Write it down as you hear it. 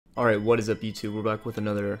Alright, what is up YouTube? We're back with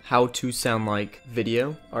another how to sound like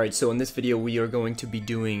video. Alright, so in this video we are going to be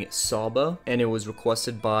doing SABA, and it was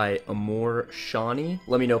requested by Amor Shani.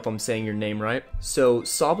 Let me know if I'm saying your name right. So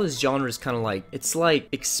SABA's genre is kind of like, it's like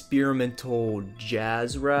experimental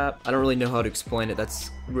jazz rap. I don't really know how to explain it.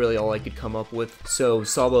 That's really all I could come up with. So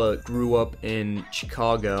SABA grew up in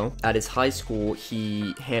Chicago. At his high school,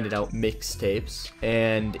 he handed out mixtapes,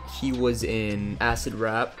 and he was in acid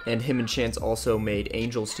rap, and him and Chance also made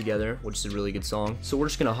Angels together, which is a really good song. So we're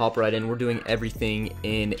just gonna hop right in. We're doing everything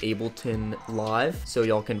in Ableton Live, so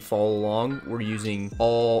y'all can follow along. We're using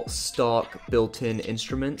all stock built-in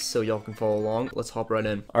instruments, so y'all can follow along. Let's hop right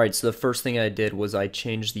in. Alright, so the first thing I did was I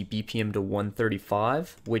changed the BPM to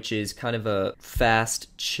 135, which is kind of a fast,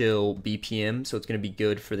 chill BPM, so it's gonna be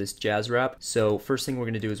good for this jazz rap. So first thing we're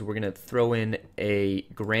gonna do is we're gonna throw in a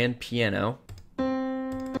grand piano.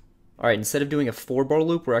 Alright, instead of doing a 4-bar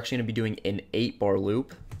loop, we're actually gonna be doing an 8-bar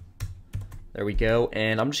loop. There we go,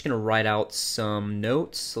 and I'm just gonna write out some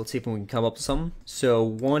notes. So let's see if we can come up with something. So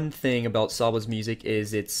one thing about SABA's music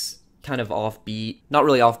is it's kind of offbeat. Not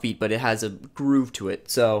really offbeat, but it has a groove to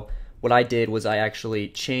it. So what I did was I actually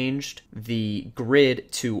changed the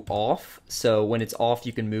grid to off. So when it's off,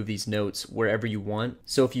 you can move these notes wherever you want.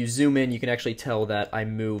 So if you zoom in, you can actually tell that I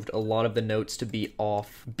moved a lot of the notes to be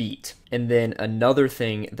off beat. And then another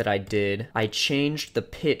thing that I did, I changed the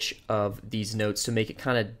pitch of these notes to make it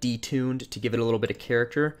kind of detuned to give it a little bit of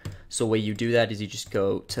character. So the way you do that is you just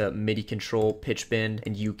go to MIDI control, pitch bend,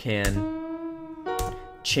 and you can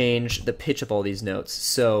change the pitch of all these notes.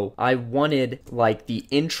 So I wanted like the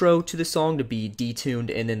intro to the song to be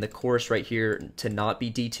detuned and then the chorus right here to not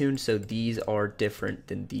be detuned, so these are different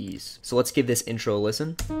than these. So let's give this intro a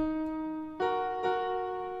listen.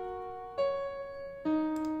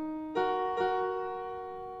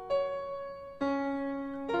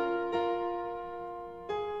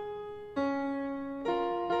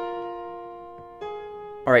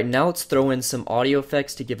 Alright, now let's throw in some audio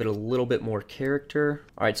effects to give it a little bit more character.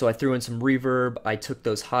 Alright, so I threw in some reverb, I took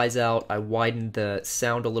those highs out, I widened the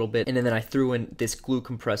sound a little bit, and then I threw in this glue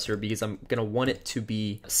compressor because I'm going to want it to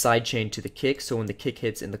be sidechained to the kick, so when the kick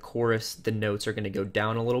hits in the chorus, the notes are going to go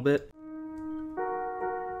down a little bit.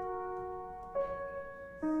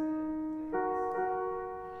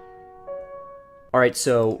 Alright,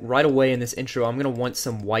 so right away in this intro, I'm going to want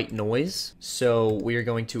some white noise. So we are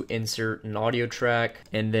going to insert an audio track,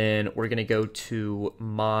 and then we're going to go to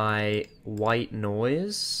my white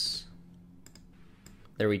noise.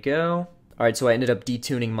 There we go. Alright, so I ended up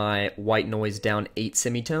detuning my white noise down 8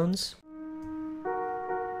 semitones.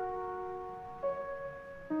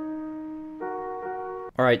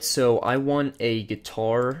 Alright, so I want a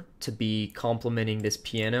guitar to be complementing this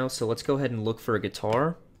piano, so let's go ahead and look for a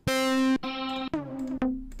guitar.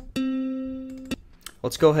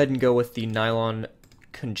 Let's go ahead and go with the nylon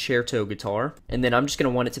concerto guitar, and then I'm just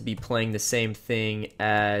going to want it to be playing the same thing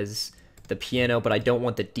as the piano, but I don't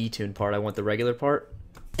want the detuned part, I want the regular part.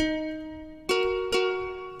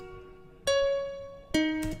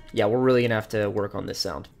 Yeah, we're really going to have to work on this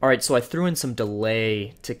sound. Alright, so I threw in some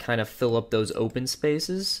delay to kind of fill up those open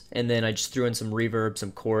spaces, and then I just threw in some reverb,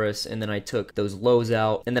 some chorus, and then I took those lows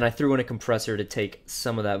out, and then I threw in a compressor to take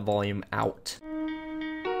some of that volume out.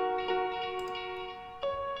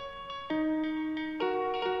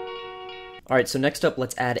 Alright, so next up,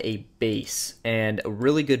 let's add a bass, and a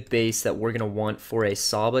really good bass that we're going to want for a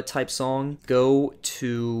SABA type song. Go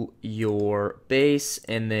to your bass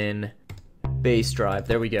and then bass drive.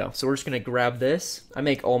 There we go. So we're just going to grab this. I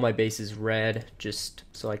make all my basses red just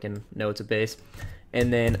so I can know it's a bass.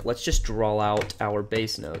 And then let's just draw out our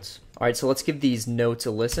bass notes. Alright, so let's give these notes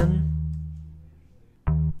a listen.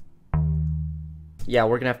 Yeah,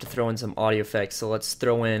 we're going to have to throw in some audio effects, so let's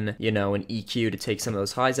throw in, you know, an EQ to take some of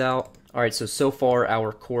those highs out. Alright, so far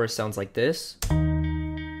our chorus sounds like this.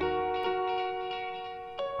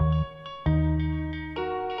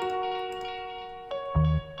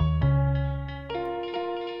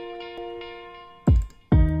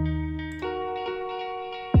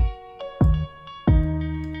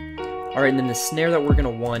 Alright, and then the snare that we're going to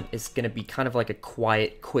want is going to be kind of like a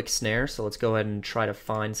quiet, quick snare, so let's go ahead and try to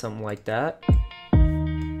find something like that.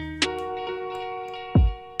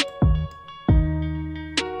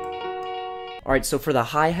 Alright, so for the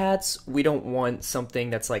hi-hats, we don't want something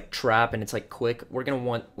that's like trap and it's like quick. We're going to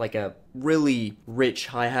want like a really rich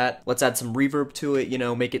hi-hat. Let's add some reverb to it, you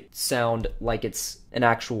know, make it sound like it's an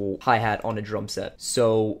actual hi-hat on a drum set.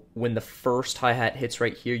 So when the first hi-hat hits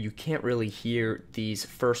right here, you can't really hear these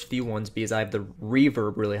first few ones because I have the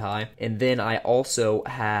reverb really high. And then I also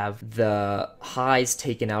have the highs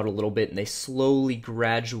taken out a little bit and they slowly,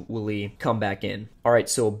 gradually come back in. All right,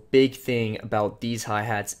 so a big thing about these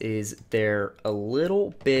hi-hats is they're a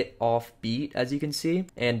little bit off beat, as you can see.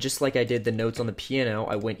 And just like I did the notes on the piano,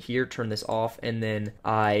 I went here, turned this off, and then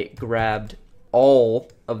I grabbed all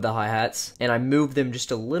of the hi-hats and I moved them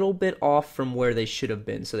just a little bit off from where they should have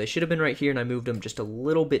been. So they should have been right here and I moved them just a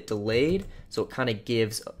little bit delayed, so it kind of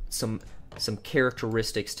gives some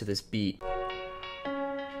characteristics to this beat.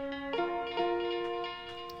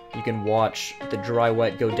 You can watch the dry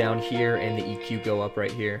wet go down here and the EQ go up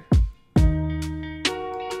right here.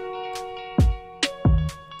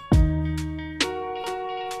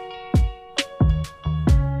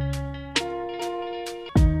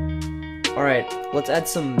 Alright, let's add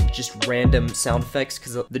some just random sound effects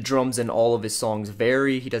because the drums in all of his songs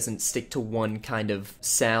vary. He doesn't stick to one kind of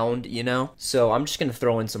sound, you know? So I'm just going to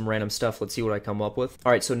throw in some random stuff. Let's see what I come up with.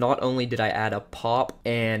 Alright, so not only did I add a pop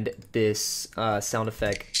and this sound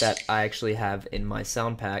effect that I actually have in my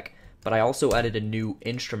sound pack, but I also added a new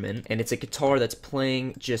instrument, and it's a guitar that's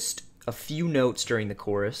playing just a few notes during the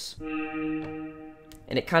chorus. And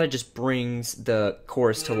it kind of just brings the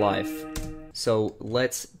chorus to life. So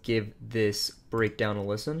let's give this breakdown a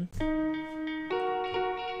listen.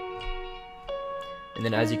 And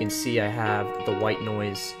then as you can see, I have the white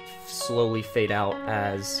noise slowly fade out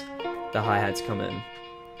as the hi-hats come in.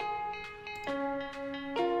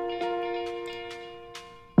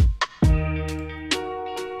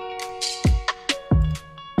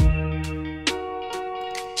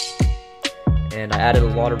 And I added a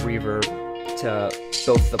lot of reverb to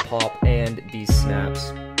both the pop and these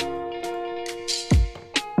snaps.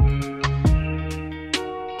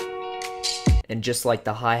 And just like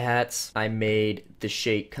the hi-hats, I made the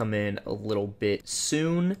shake come in a little bit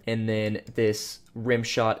soon, and then this rim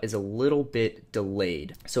shot is a little bit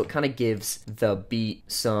delayed. So it kind of gives the beat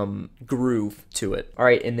some groove to it. All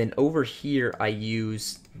right, and then over here, I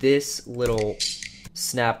use this little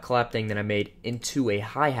snap clap thing that I made into a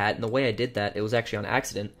hi-hat, and the way I did that, it was actually on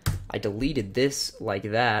accident. I deleted this like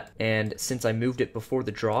that, and since I moved it before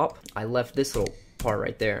the drop, I left this little part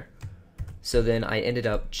right there. So then I ended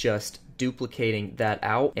up just duplicating that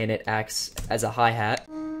out, and it acts as a hi-hat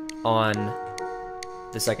on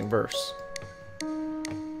the second verse.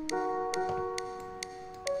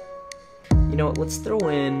 You know what, let's throw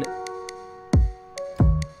in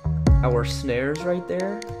our snares right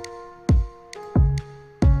there.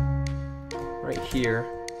 Right here.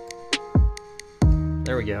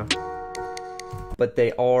 There we go. But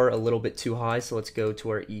they are a little bit too high, so let's go to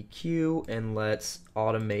our EQ and let's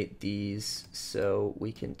automate these so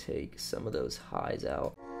we can take some of those highs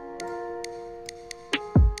out.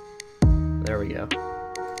 There we go.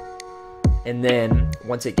 And then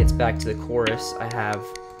once it gets back to the chorus, I have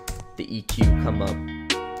the EQ come up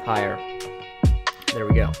higher. There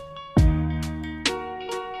we go.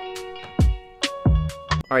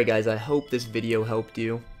 Alright guys, I hope this video helped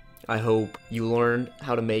you. I hope you learned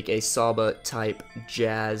how to make a SABA type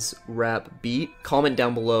jazz rap beat. Comment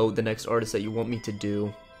down below the next artist that you want me to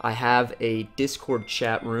do. I have a Discord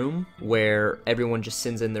chat room where everyone just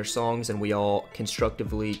sends in their songs and we all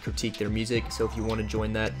constructively critique their music. So if you want to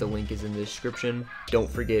join that, the link is in the description. Don't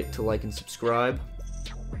forget to like and subscribe.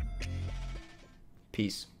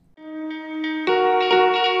 Peace.